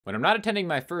When I'm not attending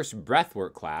my first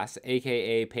breathwork class,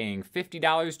 aka paying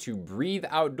 $50 to breathe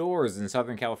outdoors in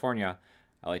Southern California,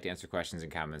 I like to answer questions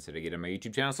and comments that I get on my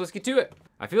YouTube channel, so let's get to it.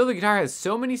 I feel the guitar has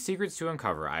so many secrets to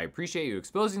uncover. I appreciate you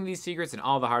exposing these secrets and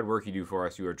all the hard work you do for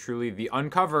us. You are truly the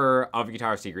uncoverer of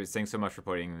guitar secrets. Thanks so much for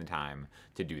putting in the time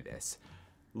to do this.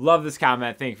 Love this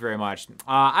comment. Thank you very much.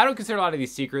 I don't consider a lot of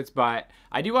these secrets, but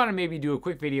I do want to maybe do a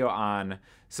quick video on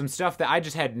some stuff that I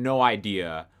just had no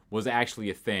idea was actually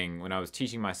a thing when I was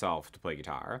teaching myself to play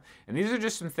guitar. And these are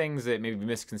just some things that maybe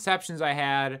misconceptions I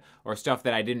had or stuff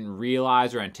that I didn't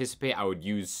realize or anticipate I would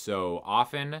use so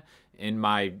often in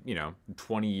my,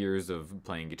 20 years of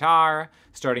playing guitar.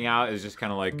 Starting out as just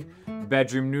kind of like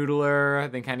bedroom noodler,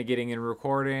 then kind of getting in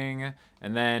recording,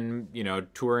 and then,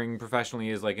 touring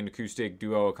professionally as like an acoustic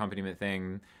duo accompaniment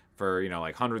thing for,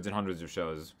 like hundreds and hundreds of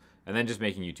shows. And then just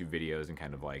making YouTube videos and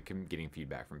kind of like getting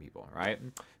feedback from people, right?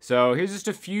 So here's just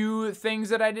a few things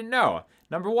that I didn't know.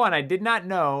 Number one, I did not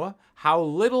know how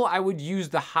little I would use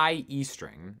the high E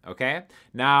string, okay?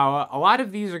 Now, a lot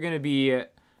of these are gonna be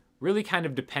really kind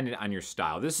of dependent on your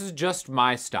style. This is just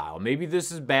my style. Maybe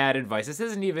this is bad advice. This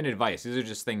isn't even advice. These are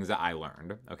just things that I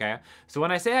learned, okay? So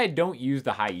when I say I don't use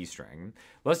the high E string,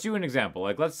 let's do an example.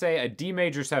 Like let's say a D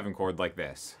major 7 chord like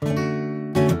this.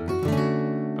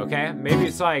 Okay, maybe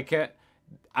it's like,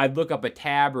 I'd look up a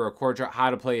tab or a chord chart, how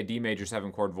to play a D major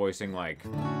 7 chord voicing, like,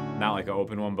 not like an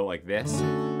open one, but like this.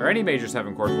 Or any major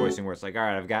 7 chord voicing where it's like, all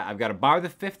right, I've got to bar the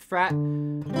 5th fret,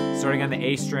 starting on the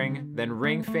A string, then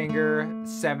ring finger,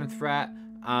 7th fret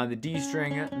on the D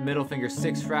string, middle finger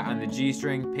 6th fret on the G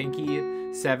string, pinky,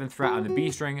 7th fret on the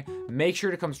B string. Make sure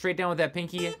to come straight down with that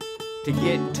pinky to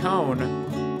get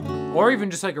tone, or even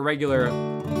just like a regular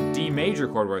D major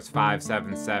chord where it's 5,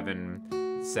 7, 7,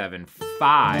 7,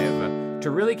 5,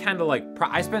 to really kind of like,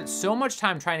 I spent so much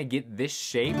time trying to get this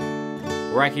shape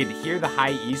where I could hear the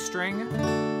high E string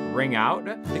ring out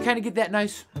to kind of get that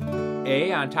nice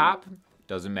A on top.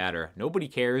 Doesn't matter. Nobody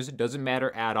cares. It doesn't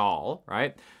matter at all,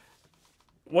 right?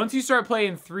 Once you start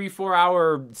playing 3-4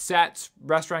 hour sets,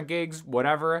 restaurant gigs,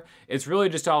 whatever, it's really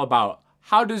just all about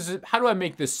how do I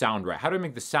make this sound right? How do I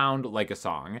make this sound like a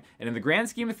song? And in the grand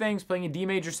scheme of things, playing a D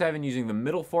major 7 using the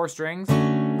middle 4 strings,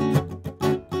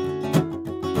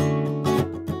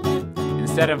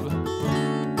 instead of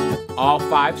all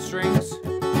 5 strings,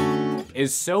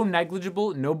 is so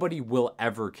negligible, nobody will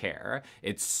ever care.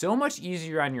 It's so much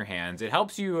easier on your hands. It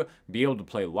helps you be able to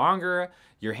play longer.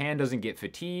 Your hand doesn't get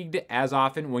fatigued as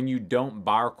often when you don't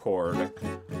bar chord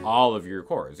all of your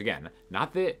chords. Again,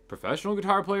 not that professional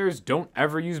guitar players don't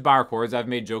ever use bar chords. I've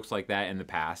made jokes like that in the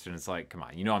past, and it's like, come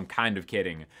on, I'm kind of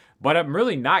kidding. But I'm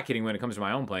really not kidding when it comes to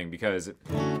my own playing, because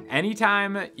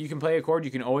anytime you can play a chord, you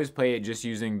can always play it just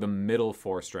using the middle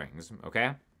 4 strings,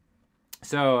 okay?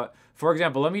 So, for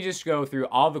example, let me just go through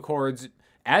all the chords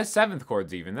as 7th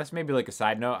chords even. That's maybe like a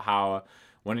side note, how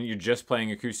when you're just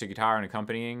playing acoustic guitar and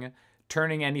accompanying,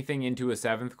 turning anything into a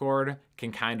 7th chord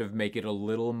can kind of make it a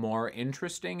little more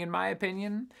interesting, in my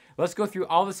opinion. Let's go through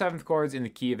all the 7th chords in the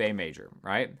key of A major,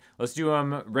 right? Let's do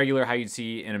them regular how you'd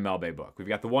see in a Mel Bay book. We've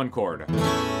got the 1 chord,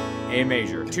 A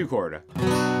major, 2 chord,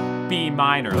 B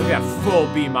minor, look at that full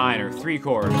B minor, 3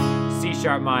 chord, C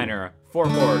sharp minor, 4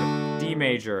 chord, D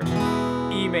major,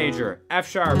 E major, F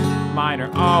sharp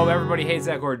minor. Oh, everybody hates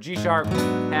that chord. G sharp,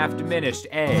 half diminished,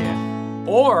 A.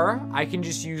 Or I can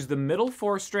just use the middle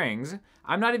 4 strings.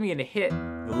 I'm not even gonna hit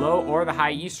the low or the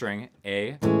high E string.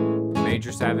 A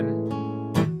major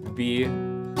 7, B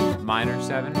minor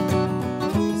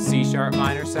 7, C sharp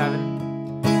minor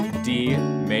 7, D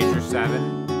major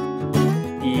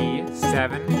 7, E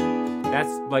 7.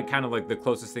 That's like kind of like the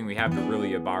closest thing we have to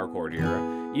really a bar chord here.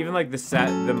 Even like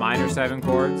the minor 7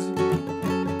 chords,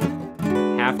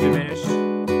 half diminished.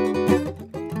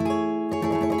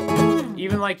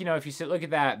 Even like, if you look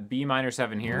at that B minor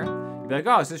 7 here, you'd be like,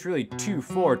 oh, is this really 2,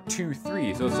 4, 2,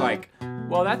 3? So it's like,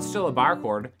 well, that's still a bar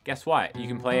chord. Guess what? You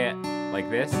can play it like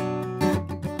this.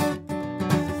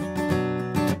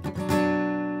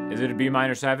 Is it a B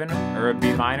minor 7 or a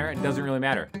B minor? It doesn't really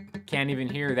matter. Can't even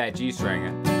hear that G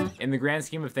string. In the grand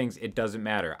scheme of things, it doesn't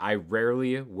matter. I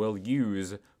rarely will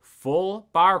use full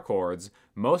bar chords.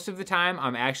 Most of the time,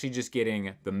 I'm actually just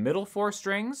getting the middle 4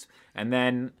 strings, and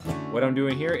then what I'm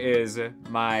doing here is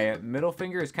my middle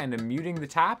finger is kind of muting the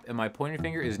top, and my pointer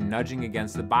finger is nudging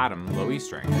against the bottom low E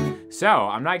string. So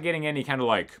I'm not getting any kind of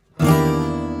like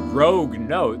rogue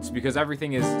notes, because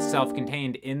everything is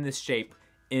self-contained in this shape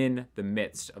in the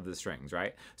midst of the strings,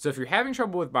 right? So if you're having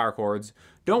trouble with bar chords,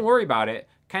 don't worry about it.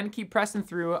 Kind of keep pressing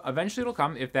through. Eventually it'll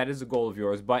come if that is a goal of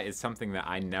yours, but it's something that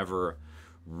I never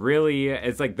really,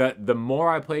 it's like the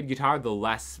more I played guitar, the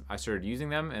less I started using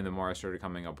them, and the more I started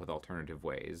coming up with alternative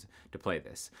ways to play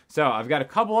this. So I've got a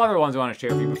couple other ones I want to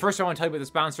share with you, but first I want to tell you about the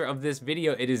sponsor of this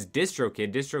video. It is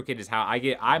DistroKid. DistroKid is how I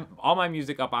get all my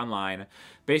music up online.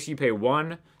 Basically, you pay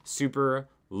one super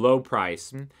low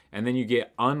price, and then you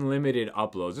get unlimited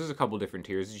uploads. There's a couple different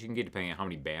tiers that you can get depending on how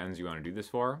many bands you want to do this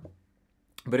for.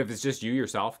 But if it's just you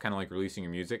yourself, kind of like releasing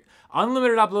your music,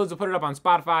 unlimited uploads, will put it up on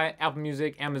Spotify, Apple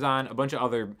Music, Amazon, a bunch of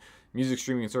other music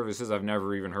streaming services I've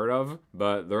never even heard of,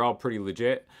 but they're all pretty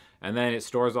legit. And then it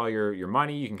stores all your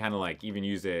money. You can kind of like even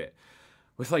use it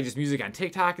with like just music on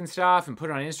TikTok and stuff, and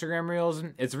put it on Instagram Reels.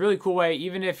 It's a really cool way,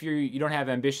 even if you don't have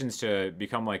ambitions to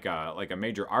become like a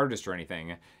major artist or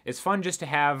anything. It's fun just to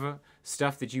have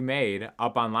stuff that you made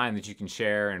up online that you can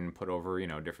share and put over, you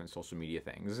know, different social media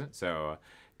things. So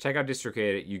check out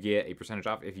DistroKid. You get a percentage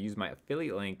off if you use my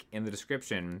affiliate link in the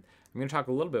description. I'm going to talk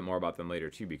a little bit more about them later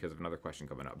too because of another question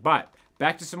coming up. But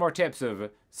back to some more tips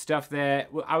of stuff that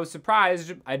I was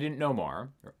surprised I didn't know more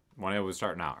when I was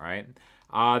starting out, right?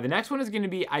 The next one is going to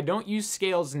be, I don't use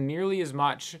scales nearly as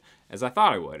much as I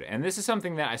thought I would. And this is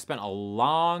something that I spent a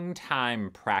long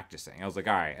time practicing. I was like,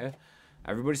 all right,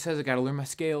 everybody says I got to learn my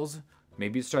scales.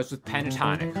 Maybe it starts with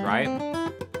pentatonic,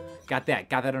 right? Got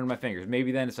that under my fingers.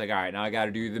 Maybe then it's like, all right, now I got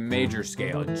to do the major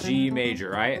scale, G major,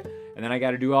 right? And then I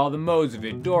got to do all the modes of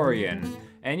it, Dorian.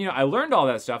 And, you know, I learned all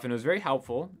that stuff, and it was very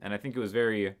helpful. And I think it was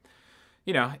very,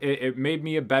 you know, it made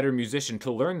me a better musician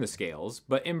to learn the scales.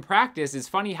 But in practice, it's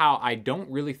funny how I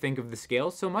don't really think of the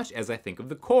scales so much as I think of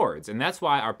the chords. And that's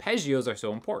why arpeggios are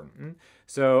so important.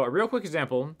 So a real quick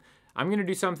example, I'm going to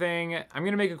do something, I'm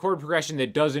going to make a chord progression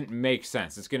that doesn't make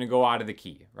sense. It's going to go out of the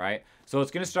key, right? So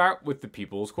it's going to start with the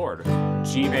people's chord.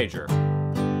 G major,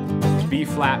 B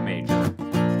flat major.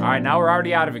 All right, now we're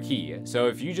already out of a key. So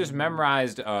if you just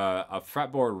memorized a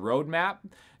fretboard roadmap,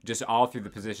 just all through the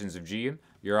positions of G,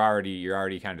 you're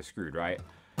already kind of screwed, right?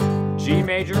 G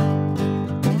major,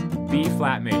 B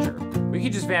flat major. We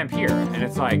could just vamp here, and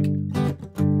it's like,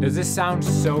 does this sound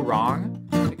so wrong?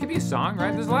 It could be a song,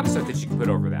 right? There's a lot of stuff that you can put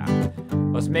over that.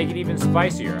 Let's make it even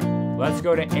spicier. Let's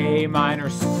go to A minor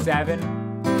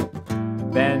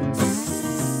 7, then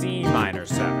C minor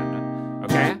 7,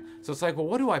 okay? So it's like, well,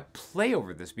 what do I play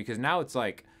over this? Because now it's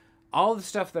like, all the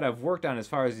stuff that I've worked on as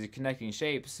far as these connecting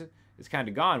shapes is kind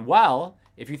of gone. Well,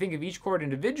 if you think of each chord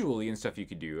individually and stuff you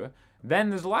could do, then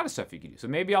there's a lot of stuff you could do. So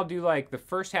maybe I'll do like the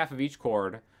first half of each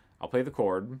chord, I'll play the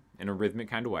chord in a rhythmic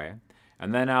kind of way,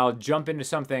 and then I'll jump into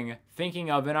something thinking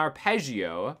of an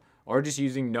arpeggio, or just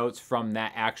using notes from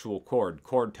that actual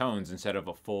chord tones instead of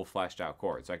a full fleshed out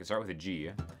chord. So I can start with a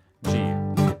G, G,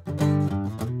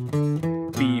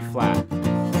 B flat,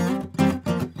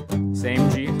 same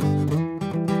G,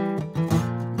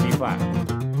 B flat,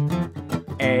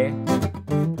 A,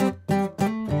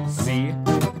 C,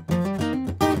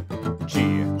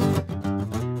 G,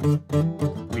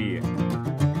 B,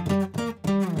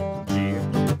 G,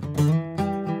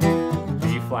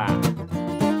 B flat,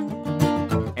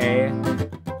 A,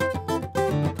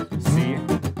 C.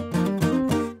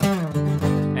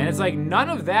 And it's like none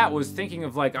of that was thinking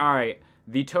of like, all right,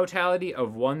 the totality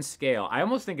of one scale. I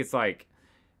almost think it's like,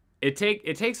 it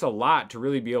takes a lot to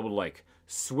really be able to like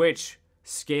switch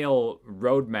scale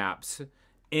roadmaps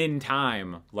in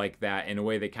time like that in a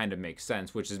way that kind of makes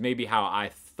sense, which is maybe how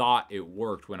I thought it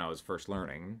worked when I was first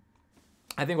learning.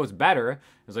 I think what's better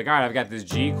is like, all right, I've got this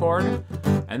G chord,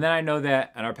 and then I know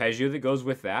that an arpeggio that goes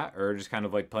with that, or just kind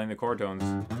of like playing the chord tones,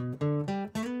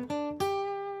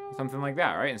 something like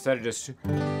that, right? Instead of just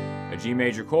a G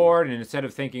major chord, and instead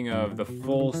of thinking of the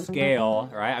full scale,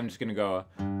 right, I'm just gonna go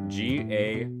G,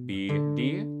 A, B,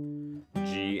 D,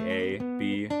 G, A,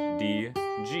 B, D,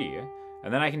 G.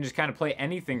 And then I can just kind of play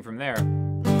anything from there.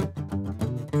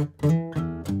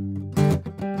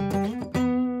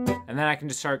 And then I can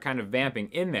just start kind of vamping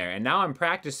in there. And now I'm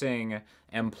practicing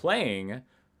and playing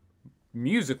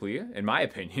musically, in my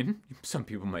opinion, some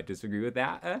people might disagree with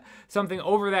that, something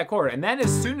over that chord. And then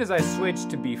as soon as I switch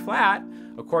to B flat,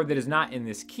 a chord that is not in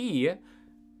this key,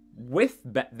 with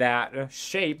that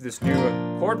shape, this new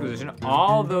chord position,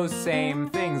 all those same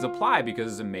things apply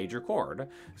because it's a major chord.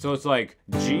 So it's like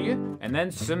G, and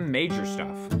then some major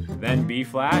stuff. Then B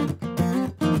flat,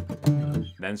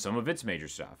 then some of its major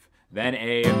stuff. Then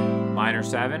A minor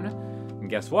 7, and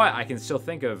guess what? I can still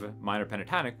think of minor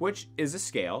pentatonic, which is a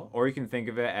scale, or you can think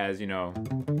of it as, you know,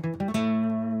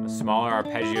 a smaller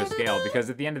arpeggio scale, because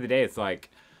at the end of the day, it's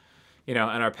like, you know,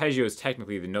 an arpeggio is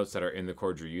technically the notes that are in the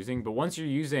chords you're using, but once you're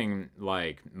using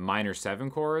like minor 7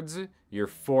 chords, you're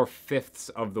 4/5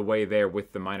 of the way there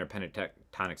with the minor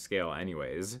pentatonic scale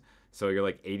anyways. So you're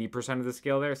like 80% of the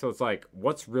scale there. So it's like,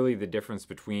 what's really the difference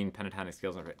between pentatonic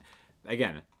scales?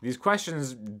 Again, these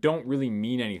questions don't really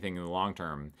mean anything in the long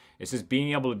term. It's just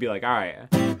being able to be like, all right,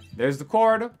 there's the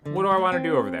chord. What do I want to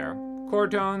do over there?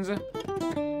 Chord tones,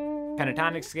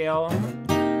 pentatonic scale,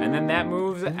 and then that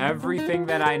moves. Everything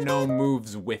that I know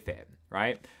moves with it,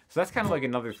 right? So that's kind of like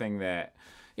another thing that,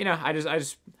 you know, I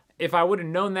just, if I would have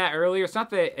known that earlier, it's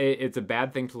not that it's a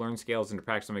bad thing to learn scales and to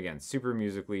practice them again. Super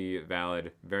musically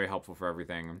valid, very helpful for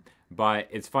everything. But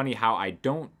it's funny how I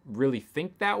don't really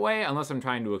think that way unless I'm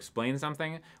trying to explain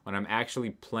something. When I'm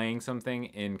actually playing something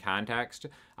in context,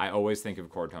 I always think of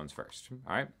chord tones first.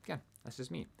 All right, again, that's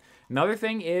just me. Another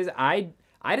thing is I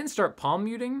didn't start palm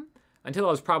muting until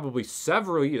I was probably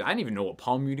several years. I didn't even know what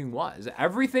palm muting was.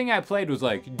 Everything I played was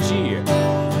like G.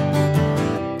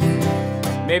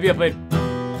 Maybe I played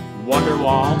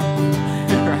Wonderwall,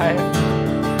 right?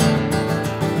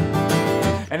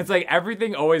 And it's like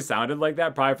everything always sounded like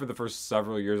that probably for the first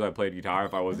several years I played guitar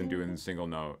if I wasn't doing single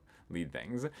note lead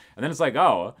things. And then it's like,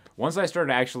 oh, once I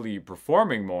started actually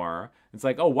performing more, it's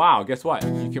like, oh wow, guess what?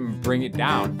 You can bring it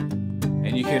down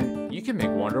and you can make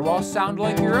Wonderwall sound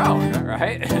like your own,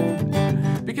 right?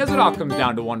 Because it all comes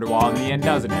down to Wonderwall in the end,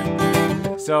 doesn't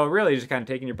it? So really just kind of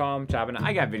taking your palm, chopping it.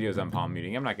 I got videos on palm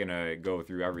muting. I'm not gonna go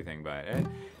through everything, but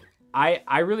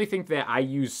I really think that I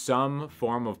use some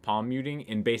form of palm muting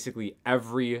in basically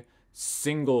every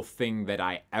single thing that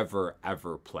I ever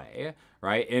play,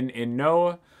 right? In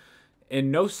no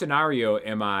scenario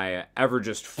am I ever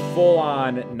just full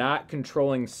on not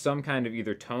controlling some kind of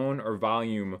either tone or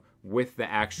volume with the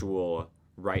actual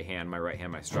right hand,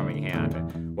 my strumming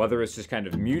hand, whether it's just kind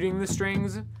of muting the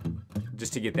strings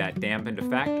just to get that dampened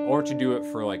effect or to do it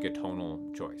for like a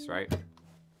tonal choice, right?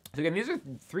 So again, these are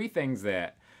three things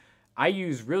that I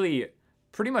use really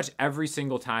pretty much every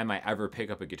single time I ever pick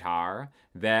up a guitar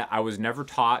that I was never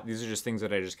taught. These are just things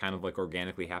that I just kind of like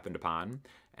organically happened upon.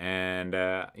 And,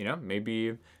 you know,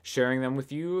 maybe sharing them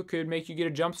with you could make you get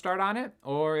a jump start on it.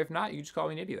 Or if not, you just call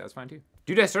me an idiot. That's fine too.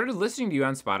 Dude, I started listening to you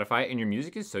on Spotify and your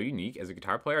music is so unique. As a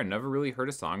guitar player, I never really heard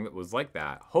a song that was like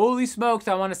that. Holy smokes,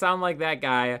 I want to sound like that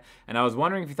guy. And I was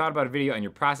wondering if you thought about a video on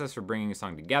your process for bringing a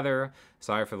song together.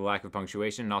 Sorry for the lack of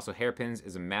punctuation. And also, Hairpins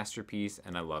is a masterpiece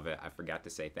and I love it. I forgot to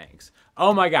say thanks.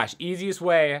 Oh my gosh, easiest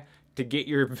way to get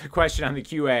your question on the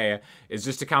QA is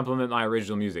just to compliment my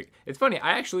original music. It's funny,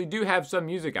 I actually do have some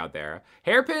music out there.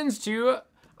 Hairpins too.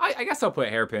 I guess I'll put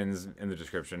Hairpins in the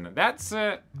description. That's,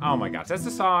 oh my gosh, that's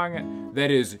a song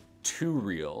that is too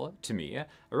real to me. I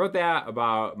wrote that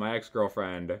about my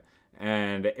ex-girlfriend,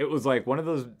 and it was like one of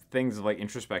those things of like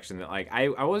introspection that like,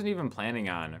 I wasn't even planning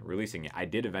on releasing it. I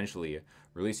did eventually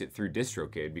release it through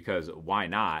DistroKid because why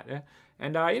not?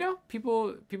 And you know,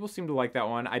 people seem to like that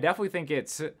one. I definitely think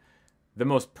it's the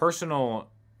most personal,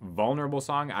 vulnerable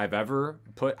song I've ever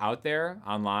put out there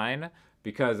online.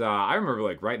 Because I remember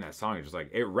like writing that song, just like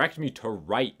it wrecked me to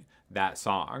write that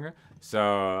song. So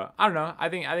I don't know. I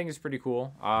think it's pretty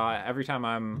cool. Every time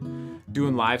I'm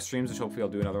doing live streams, which hopefully I'll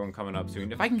do another one coming up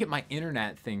soon. If I can get my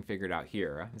internet thing figured out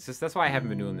here, that's why I haven't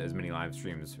been doing as many live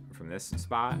streams from this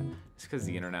spot. It's because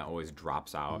the internet always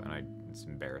drops out, and it's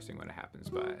embarrassing when it happens.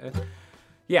 But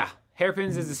yeah.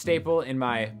 Hairpins is a staple in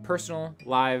my personal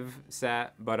live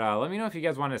set, but let me know if you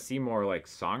guys want to see more like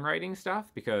songwriting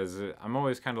stuff, because I'm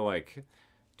always kind of like,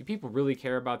 do people really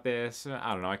care about this?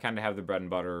 I don't know. I kind of have the bread and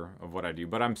butter of what I do,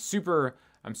 but I'm super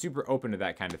open to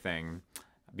that kind of thing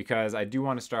because I do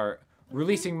want to start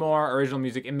releasing more original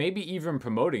music and maybe even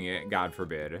promoting it, God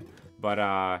forbid. But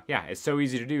yeah, it's so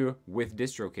easy to do with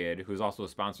DistroKid, who's also a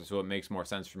sponsor, so it makes more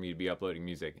sense for me to be uploading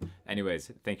music.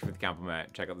 Anyways, thank you for the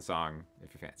compliment. Check out the song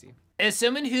if you fancy. As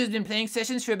someone who's been playing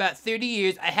sessions for about 30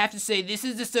 years, I have to say this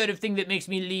is the sort of thing that makes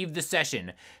me leave the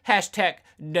session. Hashtag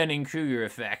Dunning-Kruger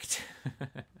effect.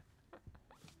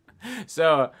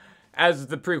 So, as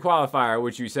the pre-qualifier,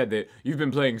 which you said that you've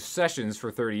been playing sessions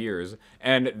for 30 years,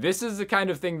 and this is the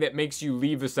kind of thing that makes you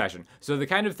leave a session. So the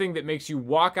kind of thing that makes you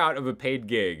walk out of a paid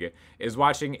gig is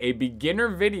watching a beginner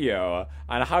video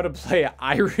on how to play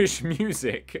Irish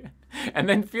music, and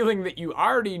then feeling that you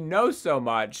already know so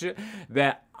much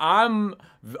that I'm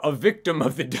a victim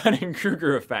of the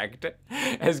Dunning-Kruger effect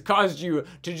has caused you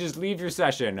to just leave your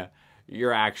session.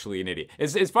 You're actually an idiot.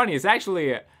 It's funny, it's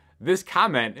actually... This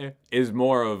comment is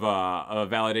more of a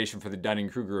validation for the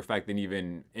Dunning-Kruger effect than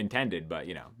even intended, but,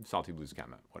 you know, Salty Blues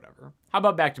comment, whatever. How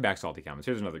about back-to-back salty comments?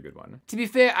 Here's another good one. To be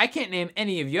fair, I can't name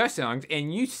any of your songs,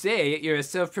 and you say you're a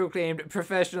self-proclaimed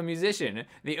professional musician.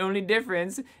 The only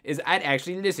difference is I'd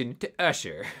actually listen to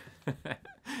Usher.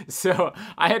 So,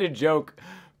 I had a joke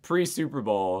pre-Super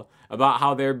Bowl about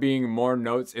how there being more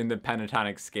notes in the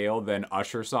pentatonic scale than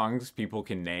Usher songs people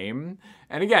can name.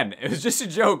 And again, it was just a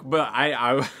joke, but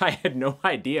I had no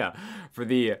idea for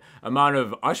the amount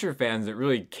of Usher fans that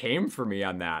really came for me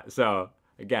on that. So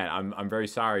again, I'm very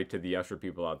sorry to the Usher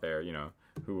people out there, you know,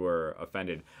 who were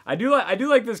offended. I do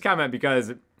like this comment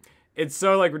because it's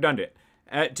so like redundant.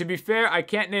 To be fair, I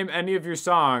can't name any of your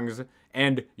songs,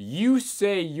 and you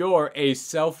say you're a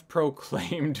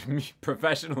self-proclaimed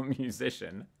professional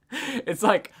musician. It's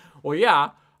like, well, yeah,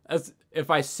 if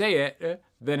I say it,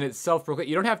 then it's self-proclaimed.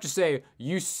 You don't have to say,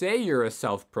 you say you're a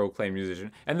self-proclaimed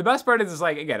musician. And the best part is,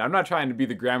 like, again, I'm not trying to be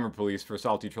the grammar police for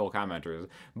salty troll commenters,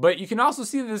 but you can also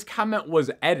see that this comment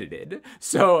was edited.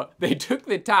 So they took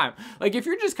the time. Like, if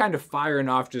you're just kind of firing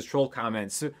off just troll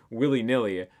comments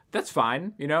willy-nilly, that's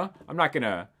fine, you know? I'm not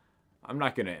gonna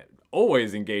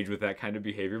always engage with that kind of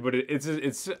behavior, but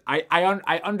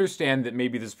I understand that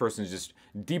maybe this person's just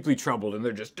deeply troubled and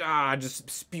they're just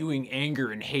spewing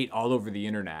anger and hate all over the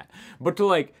internet. But to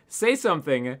like say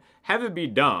something, have it be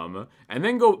dumb, and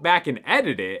then go back and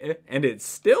edit it, and it's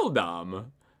still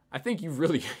dumb, I think you've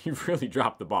really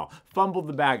dropped the ball. Fumbled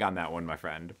the bag on that one, my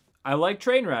friend. I like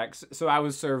train wrecks, so I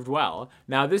was served well.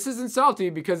 Now, this isn't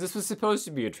salty because this was supposed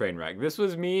to be a train wreck. This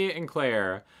was me and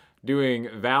Claire doing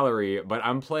Valerie, but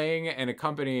I'm playing and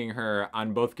accompanying her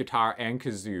on both guitar and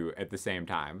kazoo at the same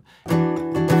time. Sorry,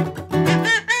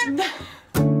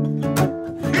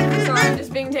 I'm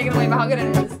just being taken away by how good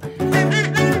it is.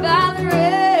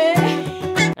 Valerie!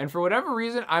 And for whatever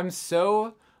reason, I'm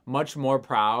so much more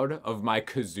proud of my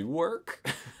kazoo work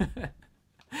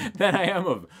than I am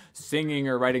of singing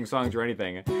or writing songs or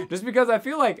anything. Just because I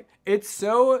feel like it's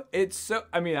so,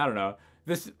 I mean, I don't know.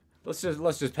 Let's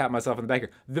just pat myself on the back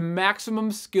here. The maximum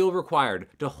skill required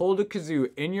to hold a kazoo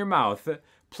in your mouth,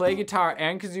 play guitar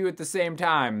and kazoo at the same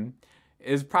time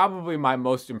is probably my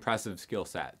most impressive skill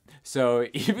set. So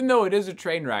even though it is a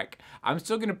train wreck, I'm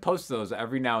still gonna post those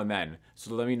every now and then.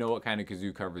 So let me know what kind of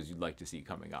kazoo covers you'd like to see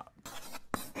coming up.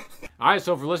 All right,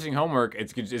 so for listening homework,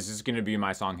 it's just gonna be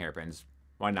my song hairpins.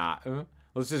 Why not?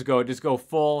 Let's just go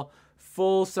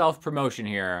full self-promotion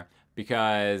here,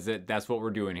 because that's what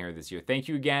we're doing here this year. Thank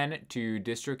you again to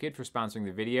DistroKid for sponsoring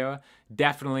the video.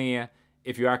 Definitely,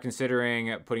 if you are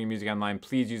considering putting music online,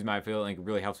 please use my affiliate link. It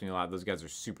really helps me a lot. Those guys are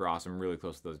super awesome. Really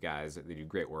close to those guys. They do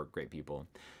great work, great people.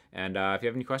 And if you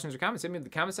have any questions or comments, send me in the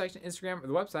comment section, Instagram, or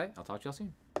the website. I'll talk to y'all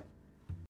soon.